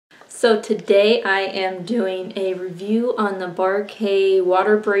So today I am doing a review on the bathe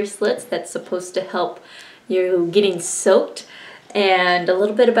water bracelets that's supposed to help you getting soaked. And a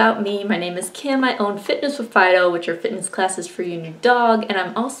little bit about me. My name is Kim. I own Fitness with Fido, which are fitness classes for your new dog, and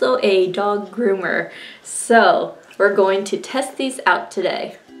I'm also a dog groomer. So we're going to test these out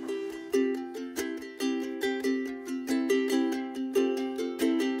today.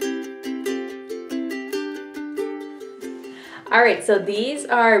 Alright, so these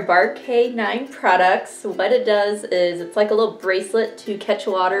are bathe 9 products. What it does is it's like a little bracelet to catch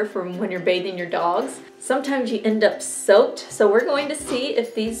water from when you're bathing your dogs. Sometimes you end up soaked, so we're going to see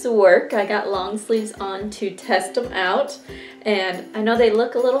if these work. I got long sleeves on to test them out, and I know they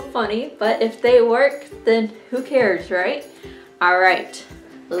look a little funny, but if they work, then who cares, right? Alright,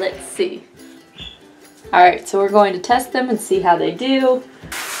 let's see. Alright, so we're going to test them and see how they do.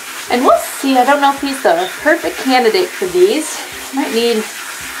 And we'll see. I don't know if he's the perfect candidate for these.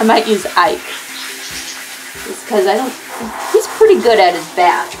 I might use Ike. Just because he's pretty good at his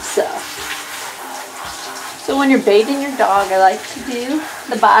bath, so. So when you're bathing your dog, I like to do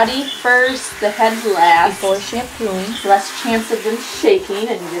the body first, the head last. Before shampooing. Less chance of them shaking,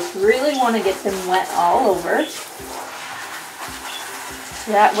 and you just really want to get them wet all over.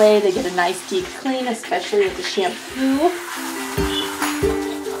 So that way they get a nice deep clean, especially with the shampoo.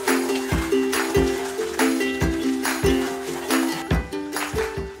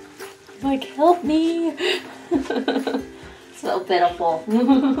 Like, help me. So pitiful.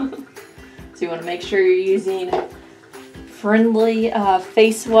 So you want to make sure you're using friendly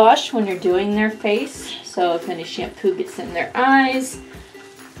face wash when you're doing their face. So if any shampoo gets in their eyes,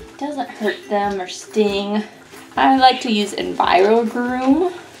 it doesn't hurt them or sting. I like to use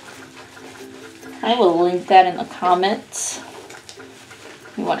EnviroGroom. I will link that in the comments.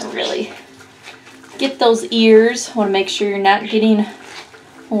 You want to really get those ears. Want to make sure you're not getting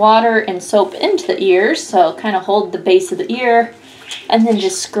water and soap into the ears, so kind of hold the base of the ear and then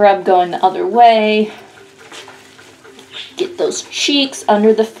just scrub going the other way. Get those cheeks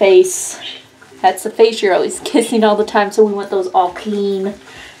under the face. That's the face you're always kissing all the time, so we want those all clean.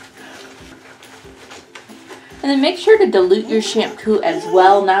 And then make sure to dilute your shampoo as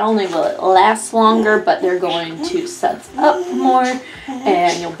well. Not only will it last longer, but they're going to suds up more,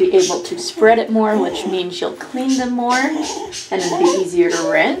 and you'll be able to spread it more, which means you'll clean them more, and it'll be easier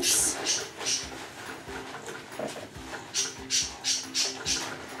to rinse.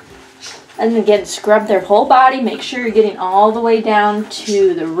 And again, scrub their whole body. Make sure you're getting all the way down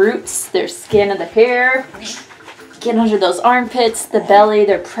to the roots, their skin of the hair. Get under those armpits, the belly,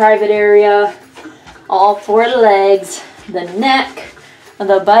 their private area. All 4 legs, the neck,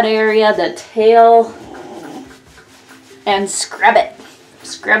 the butt area, the tail, and scrub it.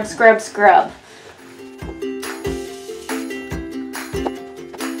 Scrub, scrub, scrub.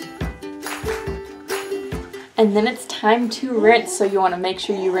 And then it's time to rinse, so you want to make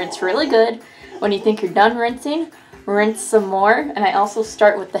sure you rinse really good. When you think you're done rinsing, rinse some more. And I also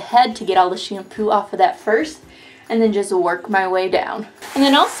start with the head to get all the shampoo off of that first, and then just work my way down. And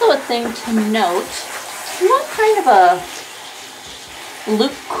then also a thing to note, you want kind of a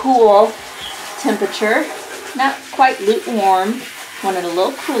lukewarm temperature, not quite lukewarm, want it a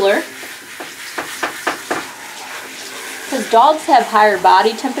little cooler. Because dogs have higher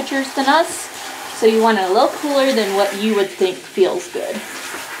body temperatures than us, so you want it a little cooler than what you would think feels good.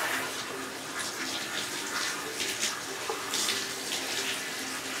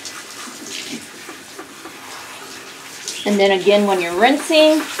 And then again, when you're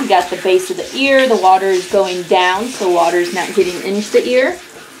rinsing, you got the base of the ear, the water is going down, so water is not getting into the ear.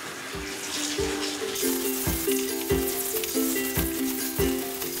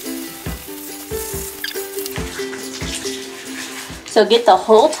 So get the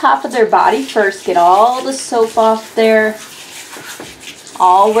whole top of their body first, get all the soap off there,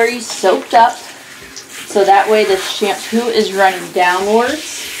 all where you soaked up, so that way the shampoo is running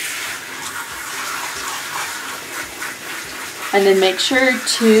downwards. And then make sure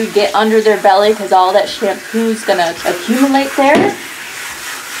to get under their belly, because all that shampoo is going to accumulate there.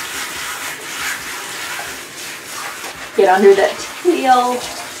 Get under that tail.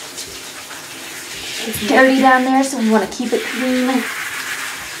 It's dirty down there, so we want to keep it clean.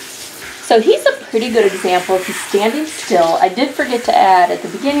 So he's a pretty good example if he's standing still. I did forget to add at the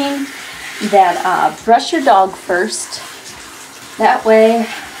beginning that brush your dog first. That way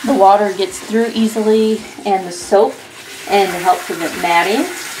the water gets through easily, and the soap, and to help prevent matting.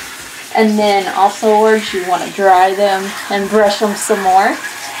 And then afterwards you want to dry them and brush them some more.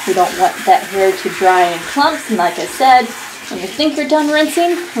 You don't want that hair to dry in clumps, and like I said, when you think you're done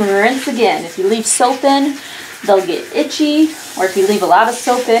rinsing, rinse again. If you leave soap in, they'll get itchy, or if you leave a lot of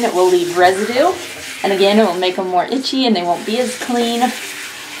soap in, it will leave residue. And again, it will make them more itchy and they won't be as clean.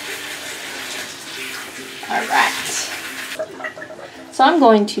 All right. So I'm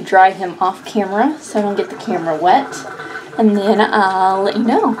going to dry him off camera so I don't get the camera wet. And then I'll let you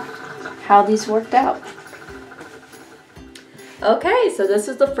know how these worked out. Okay, so this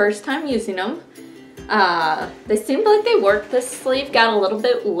is the first time using them. They seemed like they worked. This sleeve got a little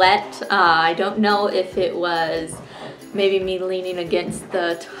bit wet. I don't know if it was maybe me leaning against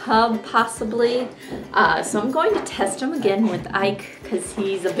the tub possibly. So I'm going to test him again with Ike because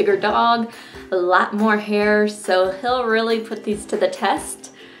he's a bigger dog, a lot more hair, so he'll really put these to the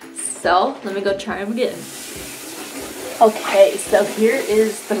test. So let me go try him again. Okay, so here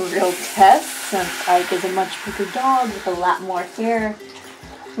is the real test since Ike is a much bigger dog with a lot more hair.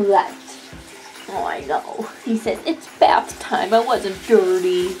 Right. Oh, I know. He says, it's bath time. I wasn't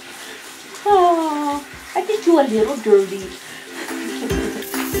dirty. Oh, I did you a little dirty.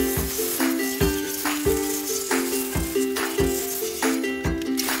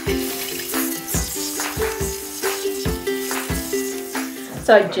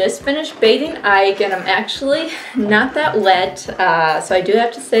 So I just finished bathing Ike and I'm actually not that wet. So I do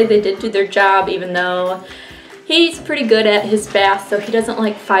have to say they did do their job, even though he's pretty good at his bath, so he doesn't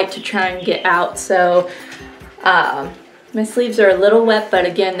like fight to try and get out. So my sleeves are a little wet, but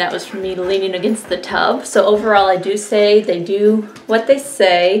again, that was from me leaning against the tub. So overall, I do say they do what they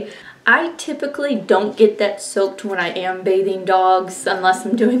say. I typically don't get that soaked when I am bathing dogs unless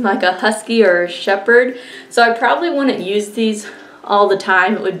I'm doing like a husky or a shepherd. So I probably wouldn't use these all the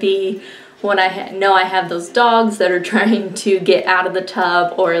time. It would be when I know I have those dogs that are trying to get out of the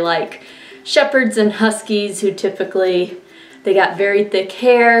tub, or like shepherds and huskies who typically, they got very thick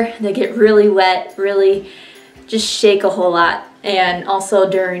hair, they get really wet, really just shake a whole lot. And also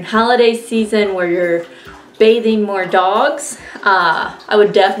during holiday season where you're bathing more dogs, I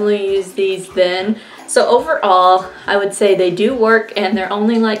would definitely use these then. So overall, I would say they do work and they're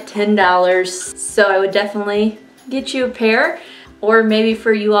only like $10. So I would definitely get you a pair. Or maybe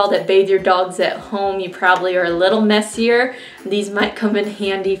for you all that bathe your dogs at home, you probably are a little messier. These might come in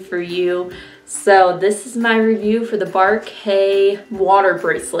handy for you. So this is my review for the Bark-Hay water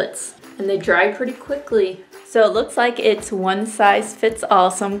bracelets. And they dry pretty quickly. So it looks like it's one size fits all.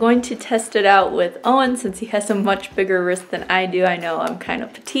 So I'm going to test it out with Owen since he has a much bigger wrist than I do. I know I'm kind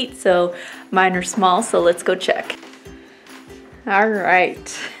of petite, so mine are small. So let's go check. All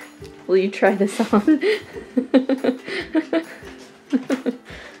right. Will you try this on?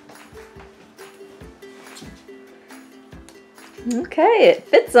 Okay, it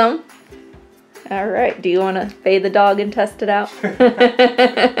fits them. All right, do you want to bathe the dog and test it out?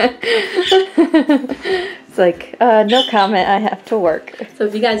 It's like, no comment, I have to work. So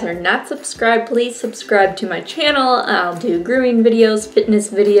if you guys are not subscribed, please subscribe to my channel. I'll do grooming videos, fitness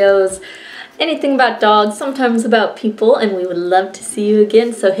videos, anything about dogs, sometimes about people, and we would love to see you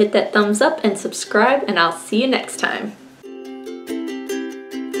again. So hit that thumbs up and subscribe, and I'll see you next time.